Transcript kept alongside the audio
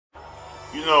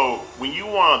You know, when you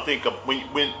want to think of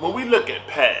when we look at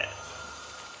past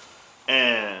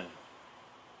and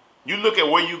you look at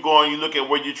where you're going, you look at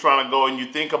where you're trying to go, and you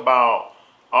think about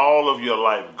all of your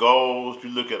life goals, you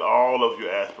look at all of your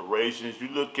aspirations, you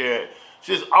look at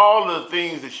just all of the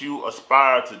things that you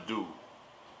aspire to do.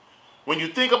 When you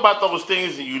think about those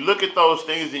things and you look at those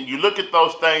things and you look at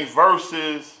those things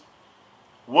versus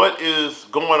what is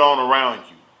going on around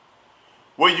you,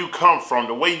 where you come from,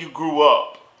 the way you grew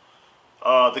up,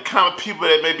 the kind of people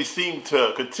that maybe seem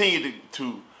to continue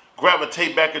to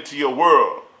gravitate back into your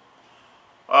world,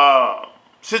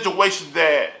 situations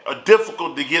that are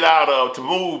difficult to get out of, to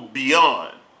move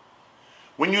beyond.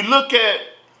 When you look at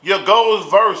your goals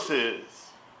versus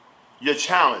your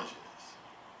challenges,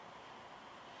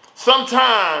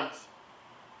 sometimes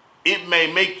it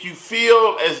may make you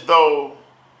feel as though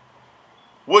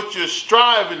what you're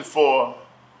striving for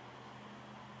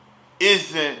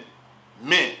isn't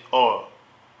meant or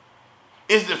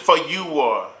isn't for you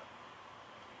or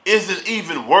isn't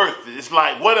even worth it. It's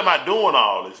like, what am I doing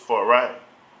all this for, right?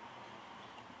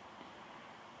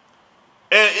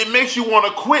 And it makes you want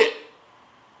to quit.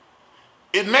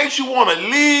 It makes you want to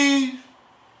leave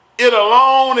it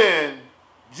alone and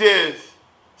just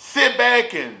sit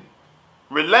back and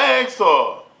relax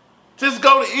or just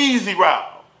go the easy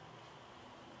route.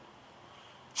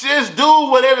 Just do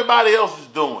what everybody else is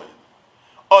doing.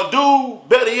 Or do,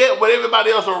 better yet, what everybody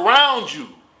else around you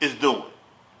is doing.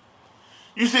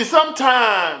 You see,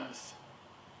 sometimes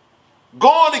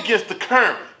going against the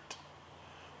current,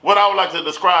 what I would like to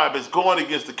describe as going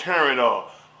against the current or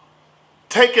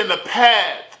taking the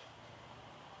path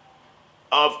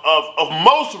of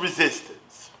most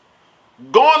resistance,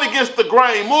 going against the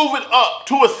grain, moving up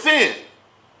to ascend.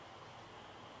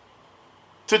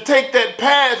 To take that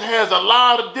path has a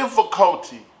lot of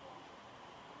difficulty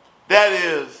that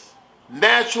is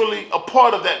naturally a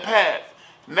part of that path.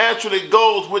 Naturally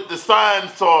goes with the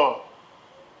science or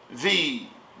the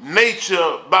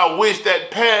nature by which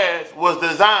that path was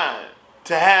designed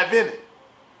to have in it.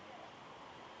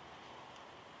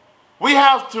 We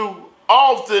have to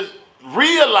often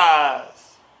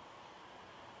realize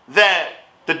that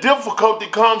the difficulty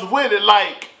comes with it,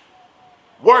 like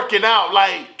working out,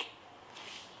 like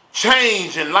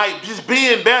changing, like just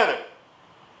being better.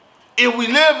 If we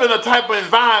live in a type of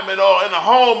environment or in a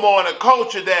home or in a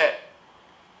culture that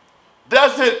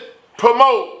doesn't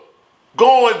promote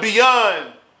going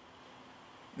beyond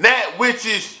that which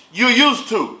is you're used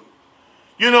to.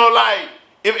 You know, like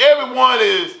if everyone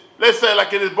is, let's say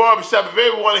like in this barbershop, if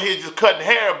everyone in here is just cutting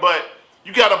hair, but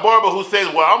you got a barber who says,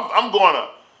 well, I'm going to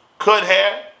cut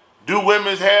hair, do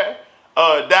women's hair,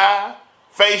 dye,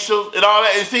 facials, and all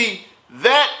that. And see,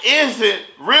 that isn't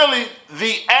really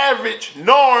the average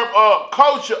norm or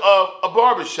culture of a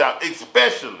barbershop,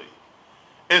 especially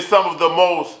in some of the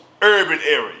most urban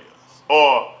areas,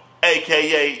 or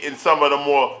AKA in some of the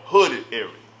more hooded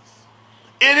areas.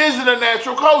 It isn't a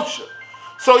natural culture.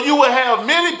 So you will have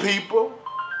many people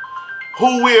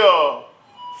who will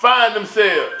find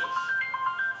themselves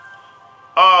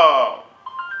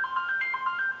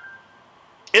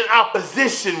in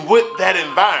opposition with that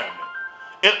environment,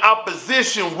 in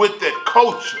opposition with that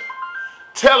culture,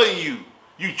 telling you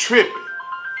tripping,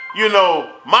 you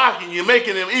know, mocking you,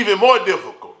 making it even more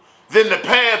difficult than the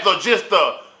path or just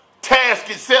the task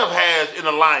itself has in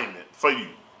alignment for you.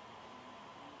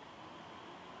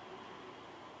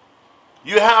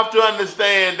 You have to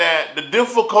understand that the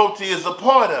difficulty is a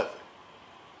part of it.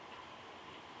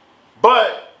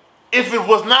 But if it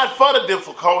was not for the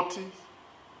difficulties,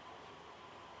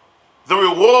 the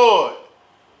reward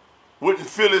wouldn't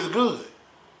feel as good.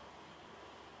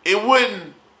 It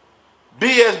wouldn't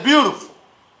be as beautiful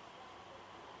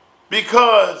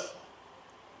because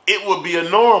it would be a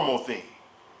normal thing.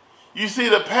 You see,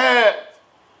 the path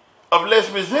of less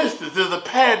resistance is a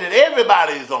path that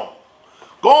everybody is on.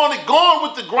 Going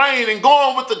with the grain and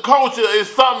going with the culture is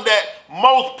something that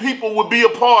most people would be a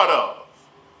part of.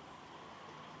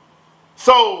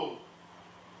 So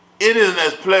it isn't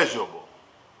as pleasurable.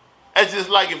 It's just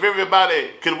like if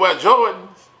everybody could wear Jordans.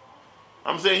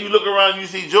 I'm saying you look around and you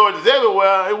see Jordans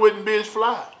everywhere, it wouldn't be as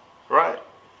fly, right?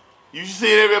 You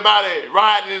see everybody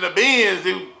riding in the Benz,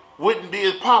 it wouldn't be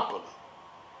as popular.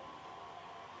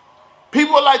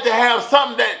 People like to have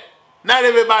something that not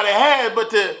everybody has, but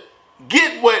to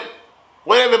get what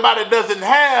everybody doesn't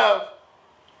have,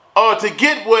 or to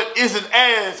get what isn't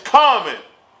as common,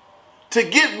 to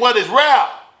get what is rare,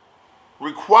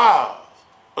 requires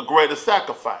a greater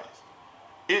sacrifice.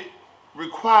 It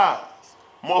requires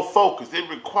more focus. It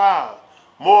requires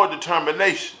more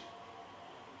determination.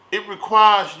 It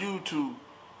requires you to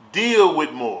deal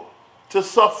with more, to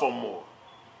suffer more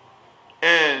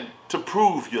and to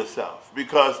prove yourself,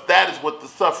 because that is what the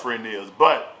suffering is.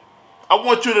 But I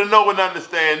want you to know and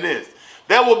understand this.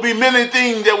 There will be many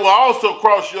things that will also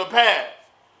cross your path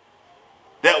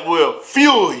that will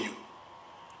fuel you,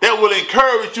 that will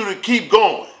encourage you to keep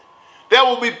going. There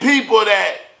will be people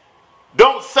that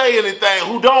don't say anything,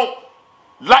 who don't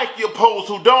like your post,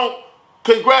 who don't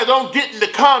don't get in the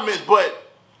comments,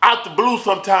 but out the blue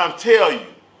sometimes tell you,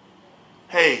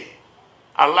 hey,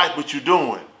 I like what you're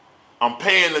doing. I'm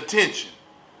paying attention.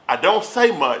 I don't say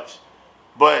much,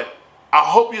 but I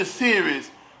hope you're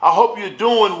serious. I hope you're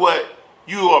doing what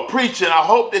you are preaching. I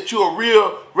hope that you're a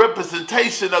real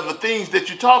representation of the things that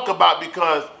you talk about,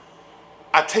 because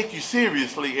I take you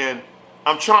seriously and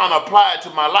I'm trying to apply it to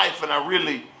my life, and I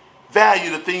really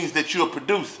value the things that you're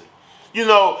producing. You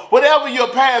know, whatever your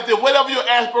path is, whatever your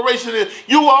aspiration is,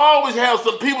 you will always have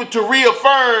some people to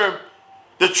reaffirm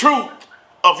the truth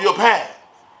of your path,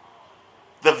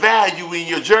 the value in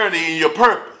your journey and your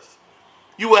purpose.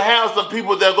 You will have some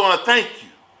people that are going to thank you.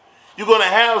 You're going to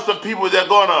have some people that are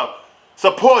going to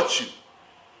support you,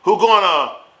 who are going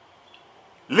to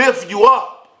lift you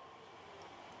up.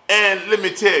 And let me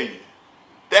tell you,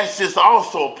 that's just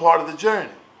also a part of the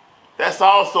journey. That's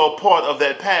also a part of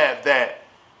that path that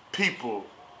people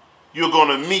you're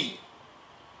going to meet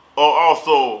are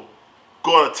also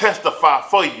going to testify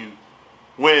for you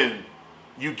when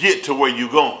you get to where you're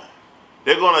going.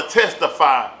 They're going to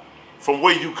testify from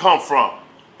where you come from.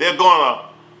 They're going to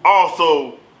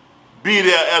also be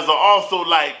there as also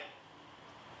like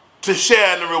to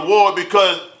share in the reward,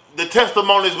 because the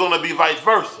testimony is going to be vice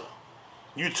versa.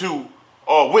 You two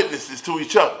are witnesses to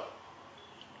each other.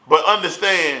 But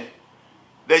understand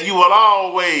that you will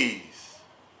always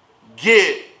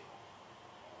get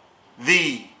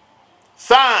the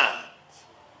signs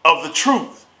of the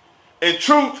truth. And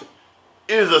truth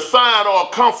is a sign or a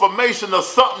confirmation of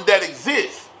something that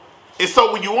exists. And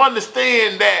so when you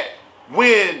understand that,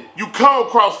 when you come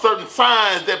across certain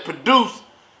signs that produce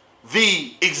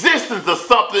the existence of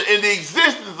something, and the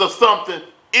existence of something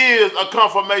is a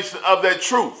confirmation of that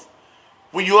truth.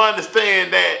 When you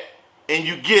understand that and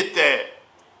you get that,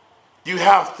 you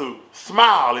have to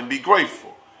smile and be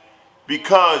grateful,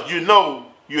 because you know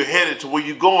you're headed to where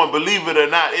you're going. Believe it or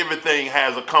not, everything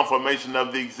has a confirmation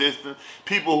of the existence.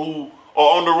 People who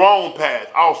are on the wrong path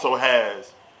also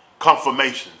has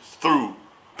confirmations through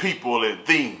people and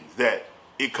things that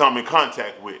it come in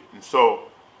contact with. And so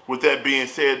with that being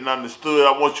said and understood,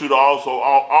 I want you to also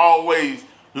always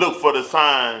look for the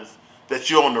signs that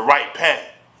you're on the right path,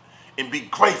 and be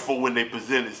grateful when they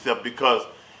present itself, because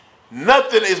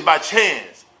nothing is by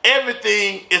chance.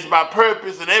 Everything is by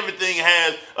purpose, and everything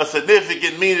has a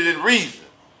significant meaning and reason.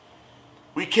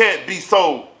 We can't be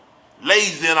so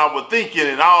lazy in our thinking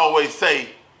and always say,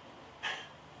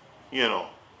 you know,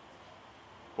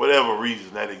 whatever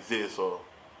reason that exists, or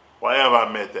whatever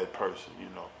I met that person, you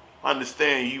know.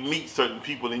 Understand, you meet certain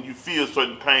people and you feel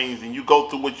certain pains and you go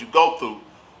through what you go through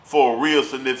for a real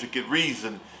significant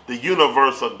reason. The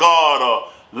universe or God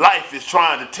or life is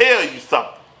trying to tell you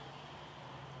something.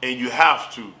 And you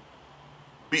have to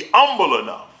be humble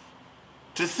enough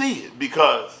to see it,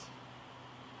 because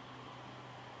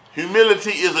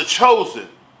humility is a chosen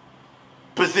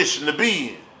position to be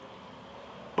in.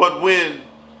 But when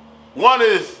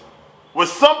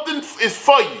something is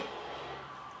for you,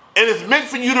 and it's meant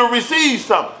for you to receive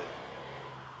something,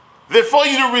 then for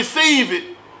you to receive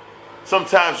it,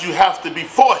 sometimes you have to be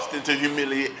forced into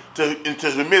humility.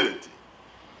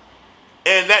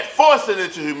 And that forcing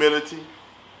into humility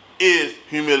is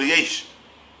humiliation.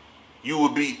 You will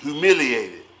be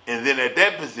humiliated. And then at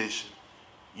that position,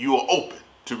 you are open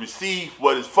to receive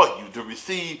what is for you, to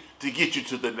receive, to get you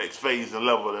to the next phase and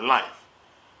level in life.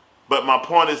 But my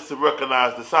point is to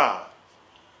recognize the signs.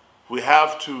 We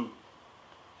have to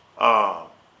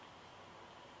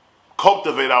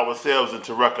cultivate ourselves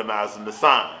into recognizing the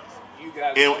signs.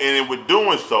 And with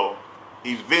doing so,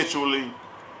 eventually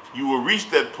you will reach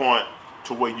that point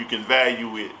to where you can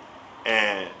value it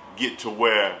and get to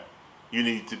where you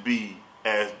need to be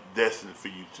as destined for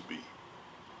you to be.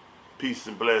 Peace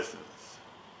and blessings.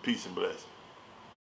 Peace and blessings.